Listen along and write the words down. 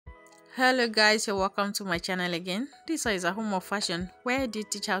Hello guys, you're welcome to my channel again. This is a home of fashion where I did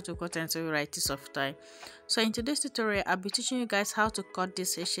teach how to cut and sew varieties of tie. So in today's tutorial, I'll be teaching you guys how to cut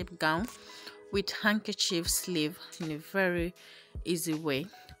this A-shaped gown with handkerchief sleeve in a very easy way.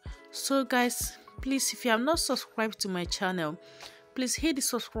 So guys, please, if you have not subscribed to my channel, please hit the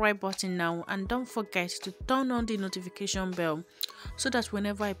subscribe button now and don't forget to turn on the notification bell so that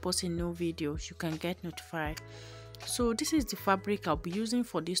whenever I post a new video, you can get notified. So this is the fabric I'll be using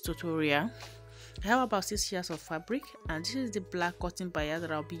for this tutorial. I have about 6 yards of fabric, and this is the black cotton bias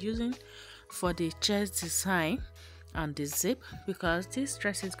that I'll be using for the chest design and the zip, because this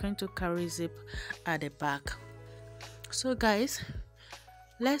dress is going to carry zip at the back. So guys,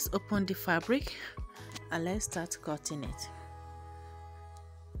 let's open the fabric and let's start cutting it.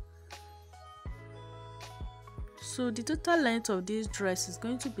 So the total length of this dress is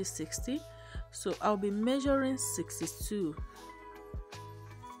going to be 60, so I'll be measuring 62.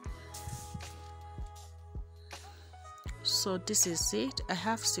 So this is it. I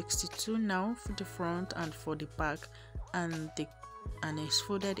have 62 now for the front and for the back, and it's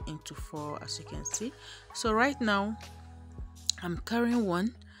folded into 4, as you can see. So right now I'm carrying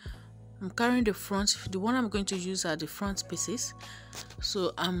the front. The one I'm going to use are the front pieces,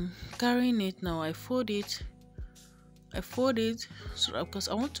 so I'm carrying it now. I fold it so because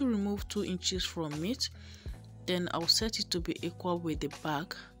I want to remove 2 inches from it, then I'll set it to be equal with the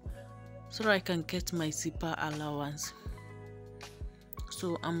back so that I can get my zipper allowance.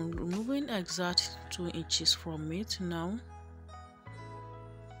 So I'm removing exact 2 inches from it now.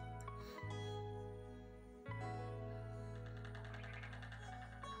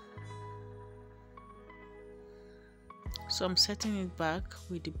 So I'm setting it back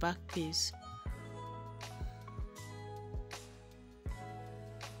with the back piece.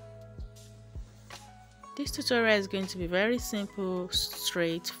 This tutorial is going to be very simple,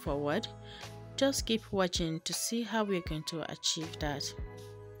 straightforward. Just keep watching to see how we're going to achieve that.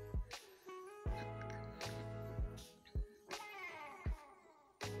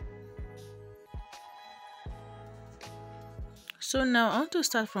 So now I want to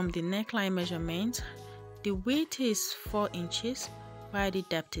start from the neckline measurement. The width is 4 inches while the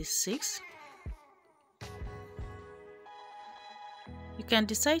depth is 6. You can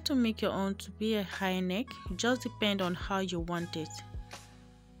decide to make your own to be a high neck. It just depends on how you want it.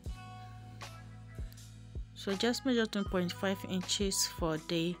 So just measure 2.5 inches for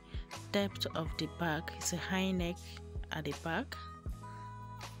the depth of the back. It's a high neck at the back.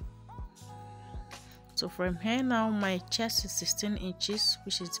 So from here now, my chest is 16 inches,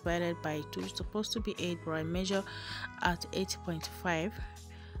 which is divided by 2. It's supposed to be 8, but I measure at 8.5.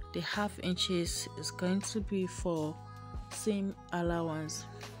 The half inches is going to be for seam allowance.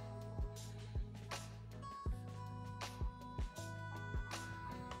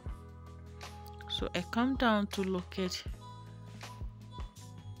 So I come down to locate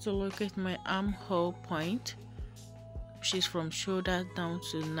my armhole point, which is from shoulder down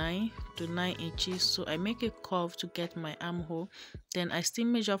to 9 inches. So I make a curve to get my armhole, then I still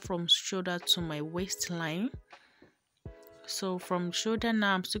measure from shoulder to my waistline. So from shoulder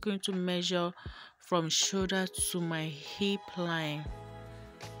now, I'm still going to measure from shoulder to my hip line.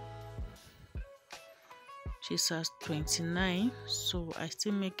 She's at 29, so I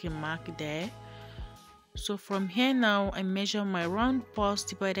still make a mark there. So from here now, I measure my round bust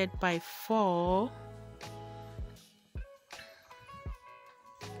divided by 4.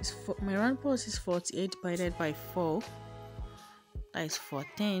 My round bust is 48 divided by 4. That is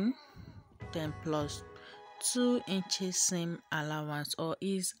 14. Then plus 2 inches seam allowance or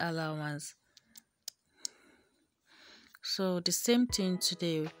ease allowance. So the same thing to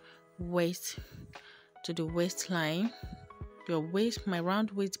the waist, to the waistline. My round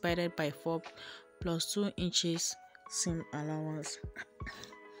waist divided by 4 plus 2 inches seam allowance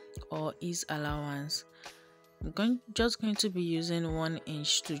or ease allowance. I'm just going to be using 1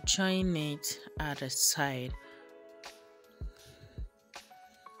 inch to join it at the side.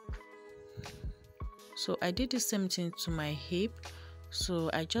 So I did the same thing to my hip. So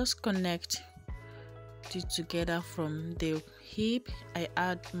I just connect it together from the hip. I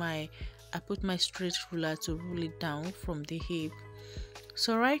put my straight ruler to rule it down from the hip.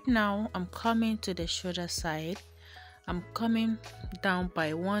 So right now I'm coming to the shoulder side. I'm coming down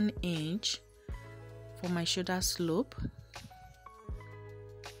by 1 inch for my shoulder slope.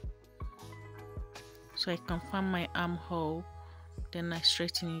 So I confirm my armhole, then I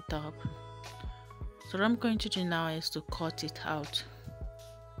straighten it up. So what I'm going to do now is to cut it out.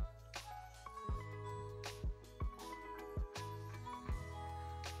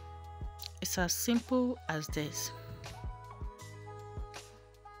 It's as simple as this.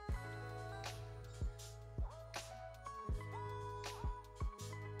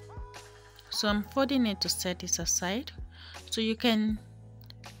 So I'm folding it to set this aside. So you can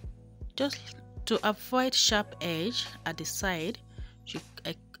just, to avoid sharp edge at the side,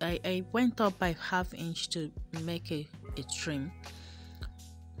 I went up by ½ inch to make a trim.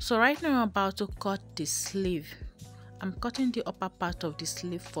 So right now I'm about to cut the sleeve. I'm cutting the upper part of the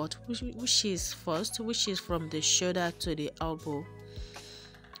sleeve first, which is from the shoulder to the elbow.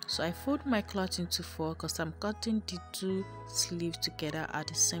 So I fold my cloth into 4 because I'm cutting the 2 sleeves together at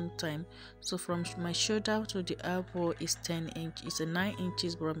the same time. So from my shoulder to the elbow is 10 inches. It's a 9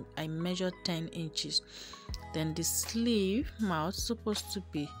 inches, but I measure 10 inches. Then the sleeve mouth is supposed to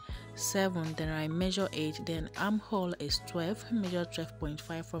be 7. Then I measure 8. Then armhole is 12. I measure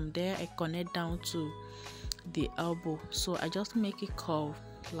 12.5. From there I connect down to the elbow. So I just make a curve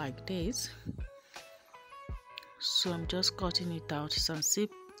like this. So I'm just cutting it out. It's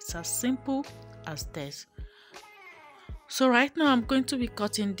as simple as this. So right now I'm going to be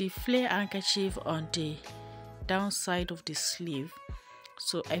cutting the flare handkerchief on the downside of the sleeve.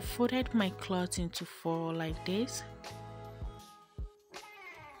 So I folded my cloth into 4 like this.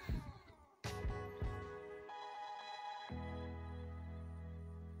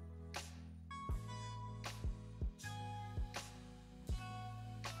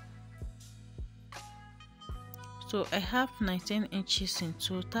 So I have 19 inches in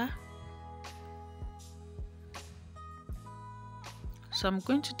total. So I'm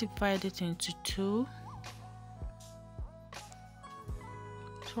going to divide it into 2.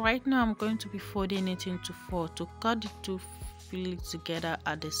 So right now I'm going to be folding it into 4 to cut the 2 fillets together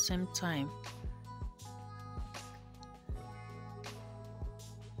at the same time.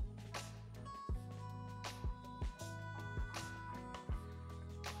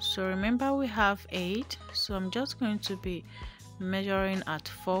 So remember we have 8, so I'm just going to be measuring at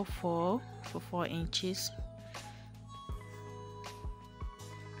 4 for 4 inches.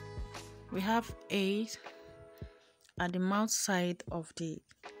 We have 8 at the mouth side of the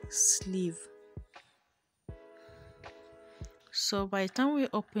sleeve. So by the time we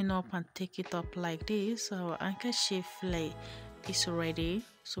open up and take it up like this, our handkerchief flare is ready.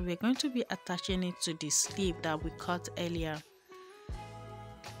 So we're going to be attaching it to the sleeve that we cut earlier.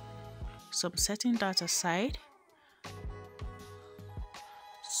 So I'm setting that aside.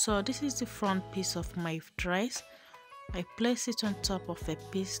 So this is the front piece of my dress. I place it on top of a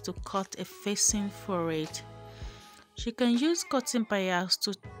piece to cut a facing for it. You can use cutting pliers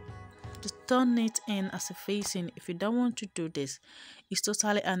to turn it in as a facing. If you don't want to do this, it's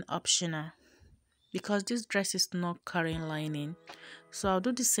totally an optional because this dress is not carrying lining. So I'll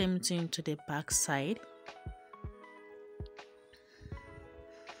do the same thing to the back side.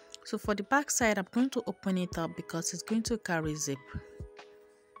 So for the back side, I'm going to open it up because it's going to carry zip.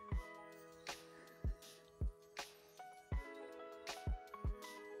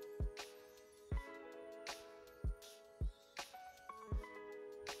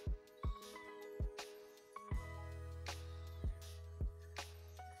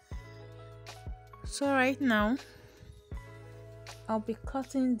 So right now, I'll be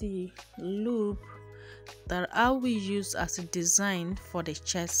cutting the loop that I will use as a design for the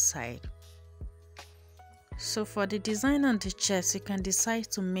chest side. So for the design on the chest, you can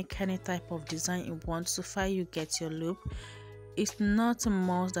decide to make any type of design you want so far you get your loop. It's not a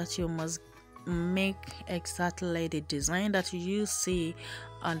must that you must make exactly the design that you see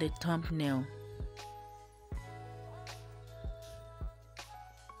on the thumbnail.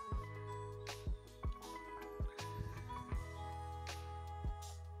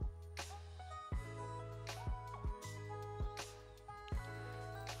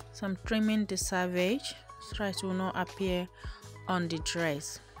 So I'm trimming the savage so it will not appear on the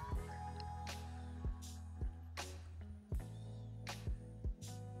dress.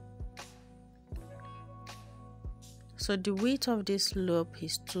 So the width of this loop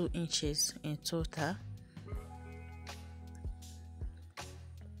is 2 inches in total.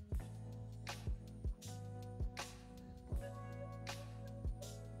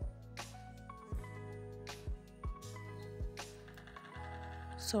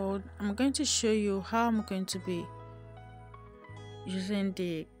 So I'm going to show you how I'm going to be using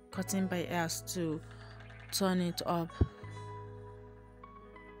the cutting pliers to turn it up.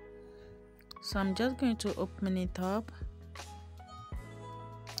 So I'm just going to open it up,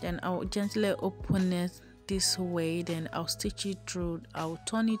 then I'll gently open it this way, then I'll stitch it through. I'll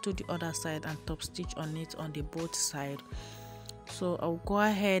turn it to the other side and top stitch on it on the both side. So I'll go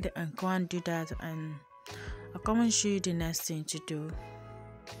ahead and go and do that, and I'll come and show you the next thing to do.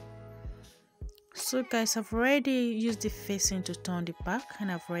 So guys, I've already used the facing to turn the back,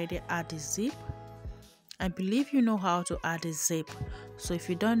 and I've already added the zip, I believe you know how to add a zip, so if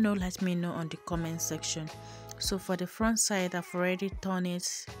you don't know, let me know on the comment section. So for the front side, I've already torn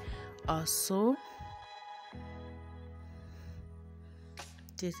it also.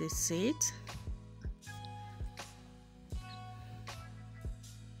 This is it.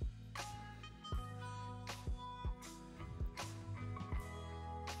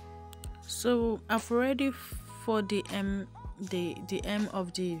 So I've already for the M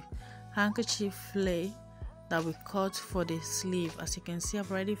of the handkerchief flay that we cut for the sleeve. As you can see,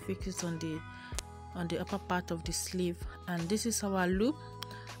 I've already fixed it on the upper part of the sleeve, and this is our loop.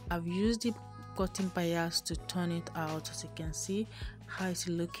 I've used the cutting pliers to turn it out. As you can see how it's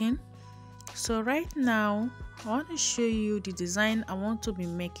looking. So right now I want to show you the design I want to be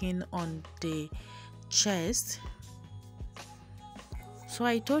making on the chest. So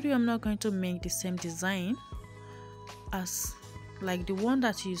I told you I'm not going to make the same design as like the one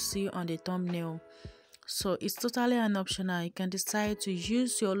that you see on the thumbnail. So it's totally an optional. You can decide to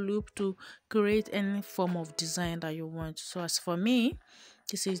use your loop to create any form of design that you want. So as for me,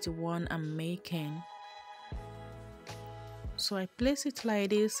 this is the one I'm making. So I place it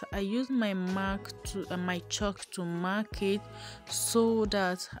like this. I use my my chalk to mark it so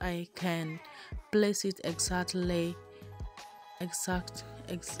that I can place it exactly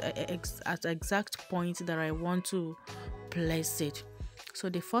at exact point that I want to place it. So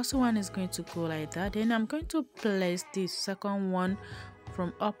the first one is going to go like that. Then I'm going to place the second one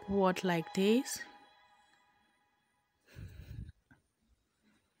from upward like this.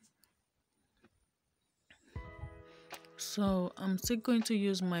 So I'm still going to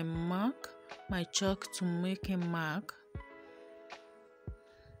use my chalk to make a mark.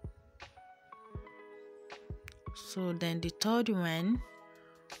 So then the third one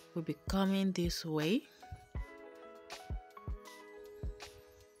will be coming this way.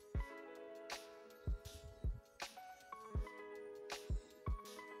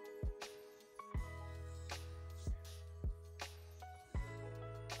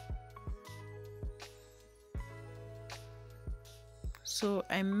 So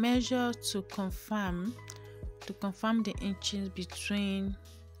I measure to confirm the inches between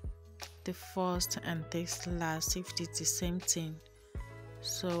the first and this last, if it's the same thing.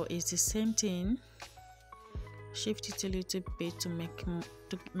 So it's the same thing. Shift it a little bit to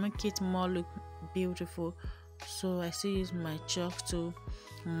make it more look beautiful. So I still use my chalk to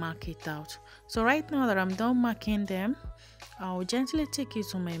mark it out. So right now that I'm done marking them, I'll gently take it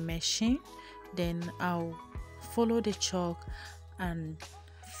to my machine. Then I'll follow the chalk and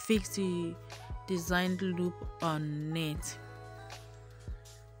fix the designed loop on it.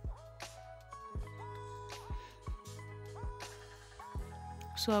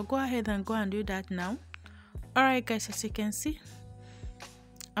 So I'll go ahead and do that now. Alright guys, as you can see,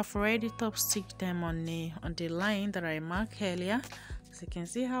 I've already top stitched them on the line that I marked earlier. As you can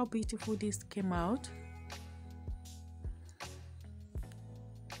see how beautiful this came out.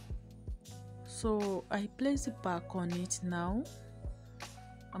 So I place the back on it now.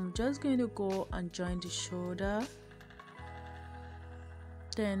 I'm just going to go and join the shoulder.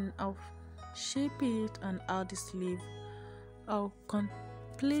 Then I'll shape it and add the sleeve. I'll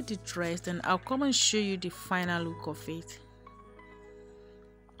complete the dress, then I'll come and show you the final look of it.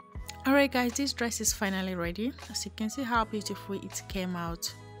 Alright guys, this dress is finally ready. As you can see how beautiful it came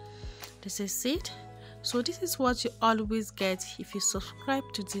out. This is it. So this is what you always get if you subscribe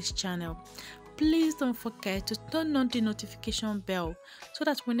to this channel. Please don't forget to turn on the notification bell so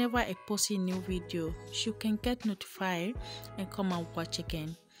that whenever I post a new video, you can get notified and come and watch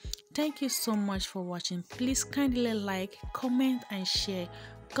again. Thank you so much for watching. Please kindly like, comment and share.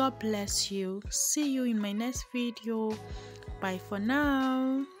 God bless you. See you in my next video. Bye for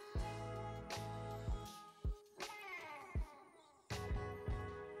now.